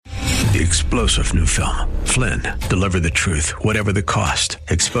the explosive new film, Flynn, Deliver the Truth, Whatever the Cost,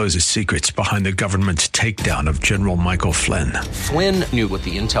 exposes secrets behind the government's takedown of General Michael Flynn. Flynn knew what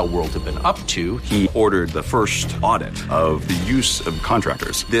the intel world had been up to. He ordered the first audit of the use of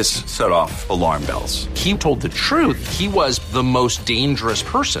contractors. This set off alarm bells. He told the truth. He was the most dangerous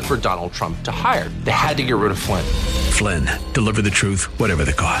person for Donald Trump to hire. They had to get rid of Flynn. Flynn, Deliver the Truth, Whatever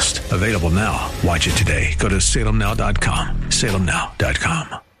the Cost. Available now. Watch it today. Go to salemnow.com.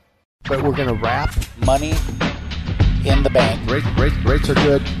 salemnow.com. But we're going to wrap money in the bank. Rates are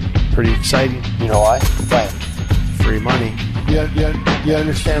good. Pretty exciting. You know why? Why? Free money. You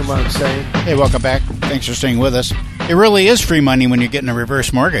understand what I'm saying? Hey, welcome back. Thanks for staying with us. It really is free money when you're getting a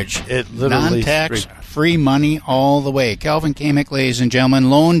reverse mortgage. It literally non-tax, free money all the way. Calvin Kamick, ladies and gentlemen,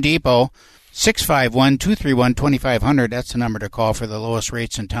 Loan Depot, 651-231-2500. That's the number to call for the lowest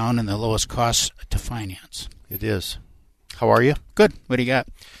rates in town and the lowest costs to finance. It is. How are you? Good. What do you got?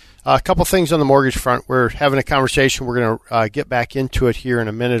 A couple things on the mortgage front. We're having a conversation. We're going to get back into it here in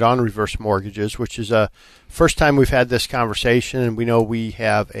a minute on reverse mortgages, which is the first time we've had this conversation, and we know we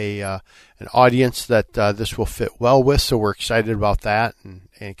have an audience that this will fit well with, so we're excited about that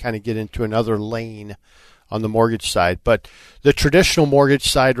and kind of get into another lane on the mortgage side. But the traditional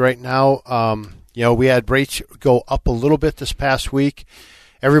mortgage side right now, we had rates go up a little bit this past week.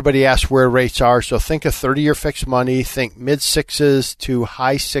 Everybody asks where rates are, so think of 30-year fixed money, think mid-sixes to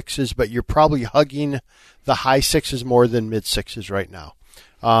high sixes, but you're probably hugging the high sixes more than mid-sixes right now.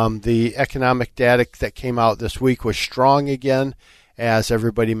 The economic data that came out this week was strong again as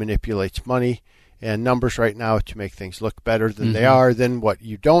everybody manipulates money and numbers right now to make things look better than they are. Then what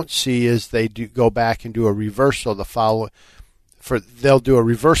you don't see is they do go back and do a reversal they'll do a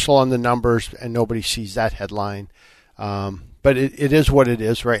reversal on the numbers and nobody sees that headline. But it is what it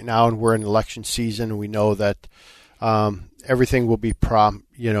is right now, and we're in election season, and we know that everything will be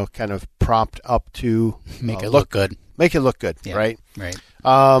propped up to make it look good. Make it look good, yeah, right? Right.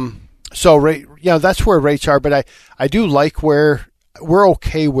 So that's where rates are, but I do like where we're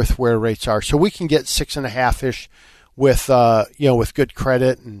okay with where rates are. So we can get 6.5-ish with with good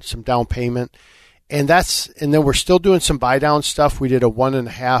credit and some down payment, and then we're still doing some buy down stuff. We did a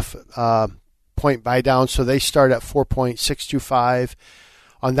 1.5 point buy down, so they start at 4.625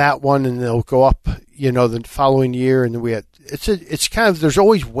 on that one, and they'll go up the following year. And then it's kind of, there's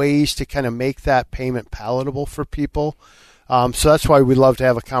always ways to kind of make that payment palatable for people, so that's why we love to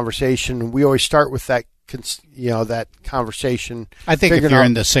have a conversation, and we always start with that that conversation. I think if you're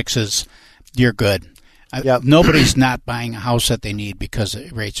in the sixes, you're good. Yep. Nobody's not buying a house that they need because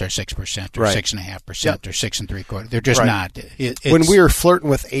rates are 6% or right. 6.5% Yep. or 6.75%. They're just right. not. When we were flirting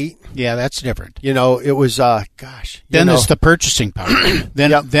with 8, yeah, that's different. It was Then it's the purchasing power.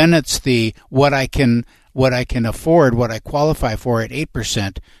 Then it's the what I can afford, what I qualify for at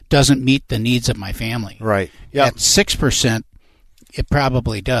 8% doesn't meet the needs of my family. Right. Yep. At 6%. It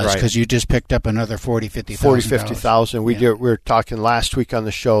probably does, because you just picked up another $40,000-$50,000. We were talking last week on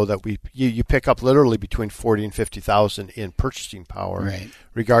the show that you pick up literally between $40,000 and $50,000 in purchasing power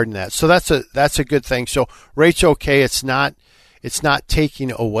regarding that. So that's a good thing. So rates okay. It's not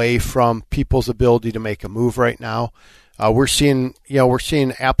taking away from people's ability to make a move right now. We're seeing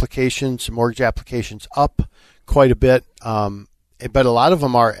applications, mortgage applications up quite a bit, but a lot of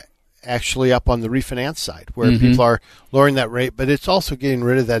them are actually up on the refinance side where people are lowering that rate, but it's also getting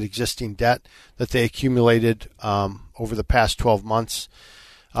rid of that existing debt that they accumulated over the past 12 months.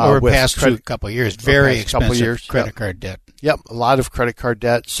 Over the past couple of years. Very expensive credit card debt. Yep, a lot of credit card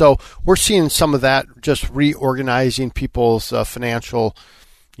debt. So we're seeing some of that just reorganizing people's financial,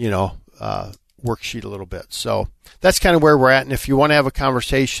 worksheet a little bit. So that's kind of where we're at. And if you want to have a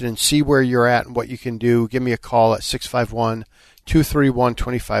conversation and see where you're at and what you can do, give me a call at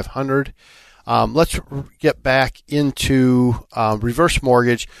 651-231-2500. Let's get back into reverse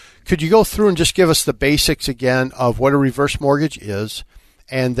mortgage. Could you go through and just give us the basics again of what a reverse mortgage is,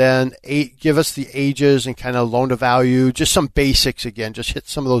 and then give us the ages and kind of loan to value, just some basics again, just hit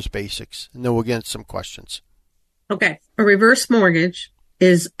some of those basics, and then we'll get into some questions. Okay. A reverse mortgage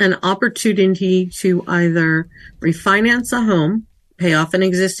is an opportunity to either refinance a home, pay off an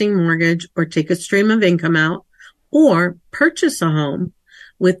existing mortgage, or take a stream of income out, or purchase a home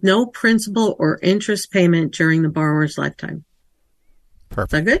with no principal or interest payment during the borrower's lifetime.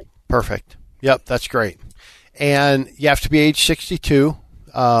 Perfect. Is that good? Perfect. Yep, that's great. And you have to be age 62.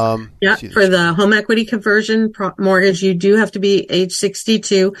 For the home equity conversion mortgage, you do have to be age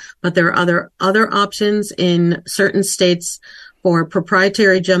 62, but there are other options in certain states for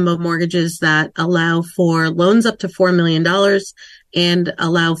proprietary jumbo mortgages that allow for loans up to $4 million and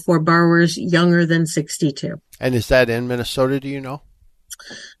allow for borrowers younger than 62. And is that in Minnesota, do you know?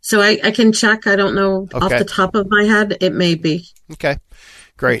 So I can check. I don't know off Okay. the top of my head. It may be. Okay,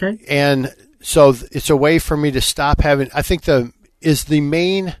 great. Okay. And so it's a way for me to stop having. I think the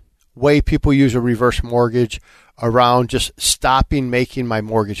main way people use a reverse mortgage around just stopping making my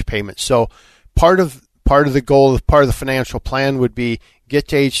mortgage payments. So part of the goal, part of the financial plan would be get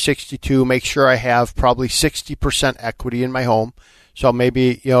to age 62, make sure I have probably 60% equity in my home. So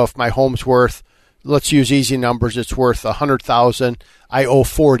maybe, if my home's worth, let's use easy numbers, it's worth $100,000. I owe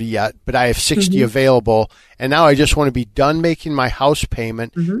 40 yet, but I have 60 available. And now I just want to be done making my house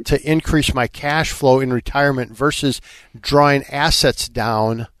payment to increase my cash flow in retirement versus drawing assets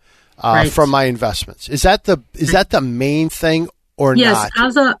down from my investments. Is that the main thing or not?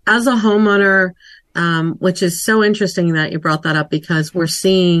 Yes, as a homeowner, which is so interesting that you brought that up, because we're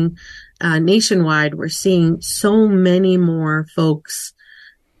seeing nationwide, we're seeing so many more folks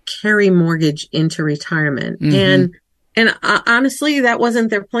carry mortgage into retirement, and honestly, that wasn't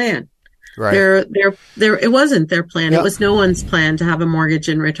their plan. Right. It wasn't their plan. Yep. It was no one's plan to have a mortgage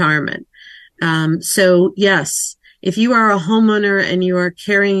in retirement. So yes, if you are a homeowner and you are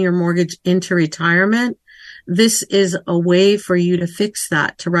carrying your mortgage into retirement, this is a way for you to fix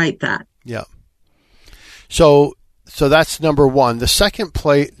that, to right that. Yeah. So that's number one. The second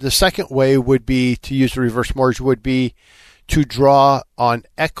way would be to use the reverse mortgage would be to draw on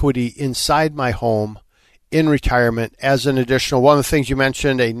equity inside my home in retirement as an additional. One of the things you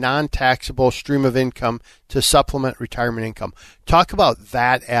mentioned, a non-taxable stream of income to supplement retirement income. Talk about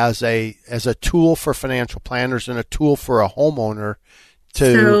that as a tool for financial planners and a tool for a homeowner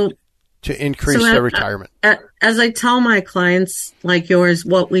to increase their retirement. As I tell my clients like yours,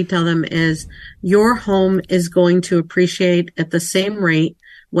 what we tell them is your home is going to appreciate at the same rate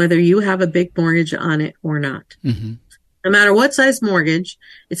whether you have a big mortgage on it or not. Mm-hmm. No matter what size mortgage,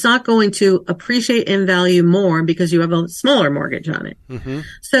 it's not going to appreciate in value more because you have a smaller mortgage on it. Mm-hmm.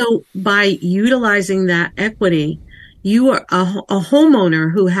 So by utilizing that equity, you are a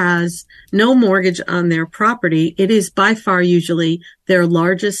homeowner who has no mortgage on their property. It is by far usually their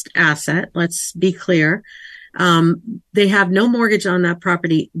largest asset. Let's be clear. They have no mortgage on that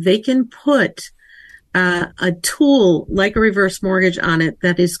property. They can put a tool like a reverse mortgage on it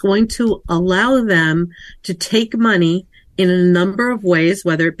that is going to allow them to take money in a number of ways,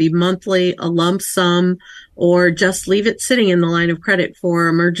 whether it be monthly, a lump sum, or just leave it sitting in the line of credit for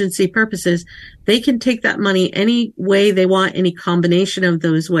emergency purposes. They can take that money any way they want, any combination of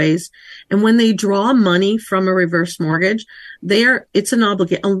those ways. And when they draw money from a reverse mortgage, it's an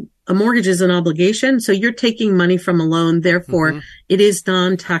obligation. A mortgage is an obligation. So you're taking money from a loan. Therefore, it is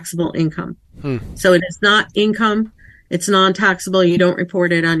non-taxable income. So it is not income. It's non-taxable. You don't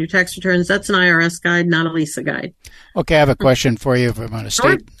report it on your tax returns. That's an IRS guide, not a LISA guide. Okay, I have a question for you from an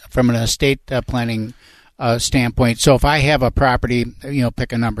estate planning standpoint. So if I have a property,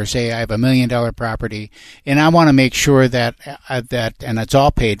 pick a number, say I have $1 million property, and I want to make sure that and it's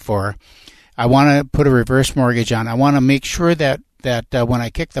all paid for. I want to put a reverse mortgage on. I want to make sure that when I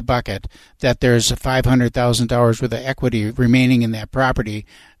kick the bucket, that there's $500,000 worth of equity remaining in that property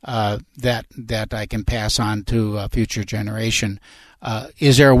that I can pass on to a future generation.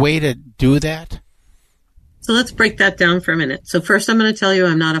 Is there a way to do that? So let's break that down for a minute. So first, I'm going to tell you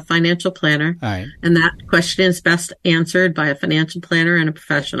I'm not a financial planner. All right. And that question is best answered by a financial planner and a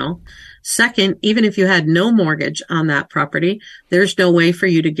professional. Second, even if you had no mortgage on that property, there's no way for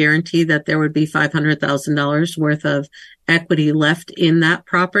you to guarantee that there would be $500,000 worth of equity left in that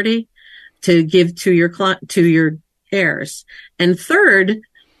property to give to your heirs. And third,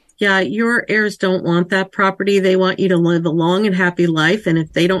 your heirs don't want that property. They want you to live a long and happy life. And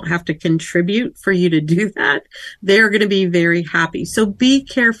if they don't have to contribute for you to do that, they're going to be very happy. So be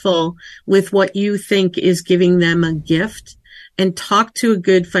careful with what you think is giving them a gift, and talk to a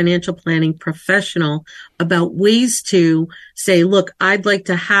good financial planning professional about ways to say, look, I'd like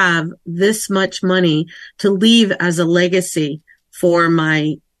to have this much money to leave as a legacy for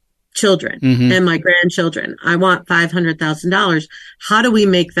my children and my grandchildren. I want $500,000. How do we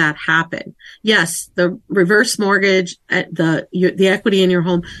make that happen? Yes, the reverse mortgage, the equity in your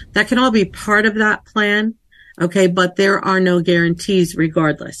home, that can all be part of that plan. Okay. But there are no guarantees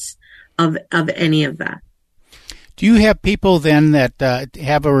regardless of any of that. Do you have people then that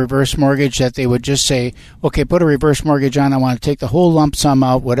have a reverse mortgage that they would just say, okay, put a reverse mortgage on. I want to take the whole lump sum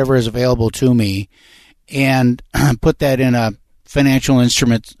out, whatever is available to me, and put that in a financial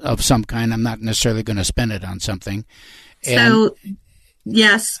instrument of some kind. I'm not necessarily going to spend it on something. So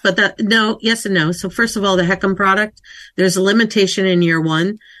yes, but yes and no. So first of all, the HECM product, there's a limitation in year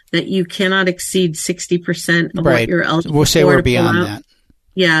one that you cannot exceed 60% of what you're eligible for. We'll say we're beyond that.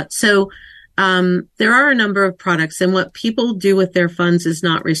 Yeah. So There are a number of products, and what people do with their funds is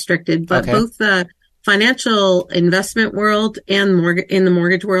not restricted, but both the financial investment world and in the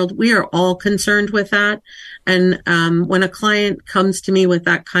mortgage world, we are all concerned with that. And when a client comes to me with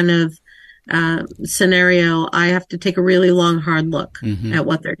that kind of scenario, I have to take a really long, hard look at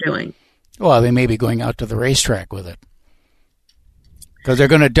what they're doing. Well, they may be going out to the racetrack with it. Because they're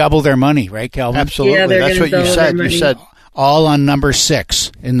going to double their money, right, Calvin? Absolutely. Yeah, that's what you said. You said all on number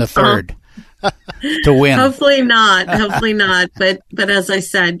 6 in the third to win. Hopefully not. Hopefully not. But as I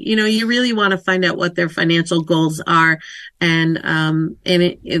said, you really want to find out what their financial goals are. And I'm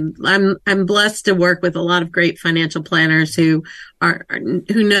blessed to work with a lot of great financial planners who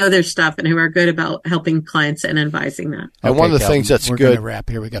know their stuff and who are good about helping clients and advising that. And one of the things that's good. We're going to wrap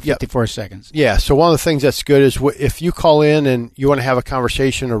here. We got 54 seconds. Yeah. So one of the things that's good is if you call in and you want to have a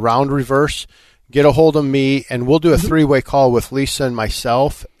conversation around reverse, get a hold of me and we'll do a 3-way call with Lisa and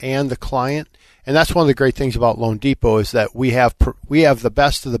myself and the client. And that's one of the great things about Loan Depot is that we have the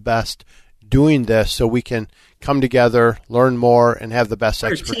best of the best doing this, so we can come together, learn more, and have the best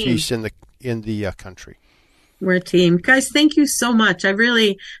expertise in the country. We're a team. Guys, thank you so much. I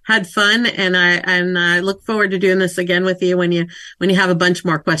really had fun, and I look forward to doing this again with you when you have a bunch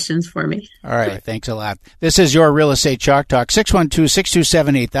more questions for me. All right. Thanks a lot. This is your Real Estate Chalk Talk,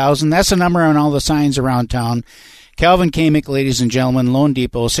 612-627-8000. That's the number on all the signs around town. Calvin Kamick, ladies and gentlemen, Loan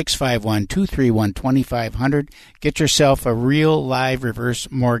Depot, 651-231-2500. Get yourself a real live reverse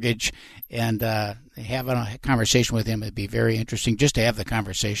mortgage and have a conversation with him. It'd be very interesting just to have the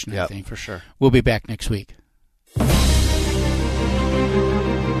conversation, I think. For sure. We'll be back next week.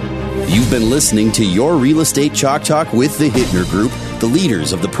 You've been listening to Your Real Estate Chalk Talk with the Hittner Group, the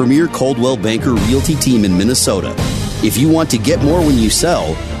leaders of the premier Coldwell Banker Realty team in Minnesota. If you want to get more when you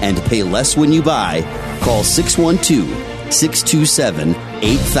sell and pay less when you buy, call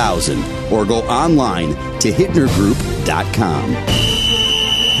 612-627-8000 or go online to hittnergroup.com.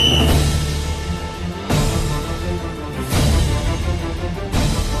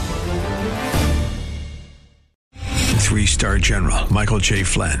 3-star General Michael J.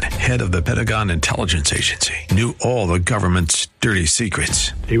 Flynn, head of the Pentagon Intelligence Agency, knew all the government's dirty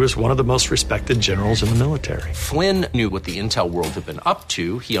secrets. He was one of the most respected generals in the military. Flynn knew what the intel world had been up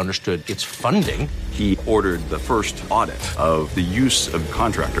to. He understood its funding. He ordered the first audit of the use of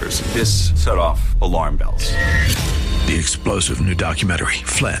contractors. This set off alarm bells. The explosive new documentary,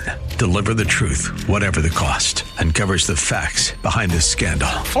 Flynn, Deliver the Truth, Whatever the Cost, uncovers the facts behind this scandal.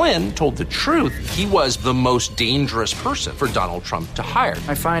 Flynn told the truth. He was the most dangerous person for Donald Trump to hire.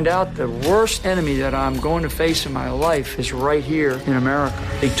 I find out the worst enemy that I'm going to face in my life is right here in America.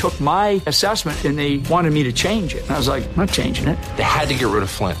 They took my assessment and they wanted me to change it. And I was like, I'm not changing it. They had to get rid of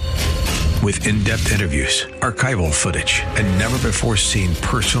Flynn. With in-depth interviews, archival footage, and never-before-seen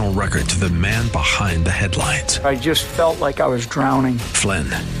personal records of the man behind the headlines. I just felt like I was drowning. Flynn,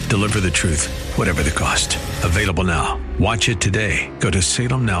 Deliver the Truth, Whatever the Cost. Available now. Watch it today. Go to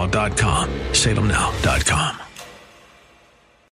salemnow.com. salemnow.com.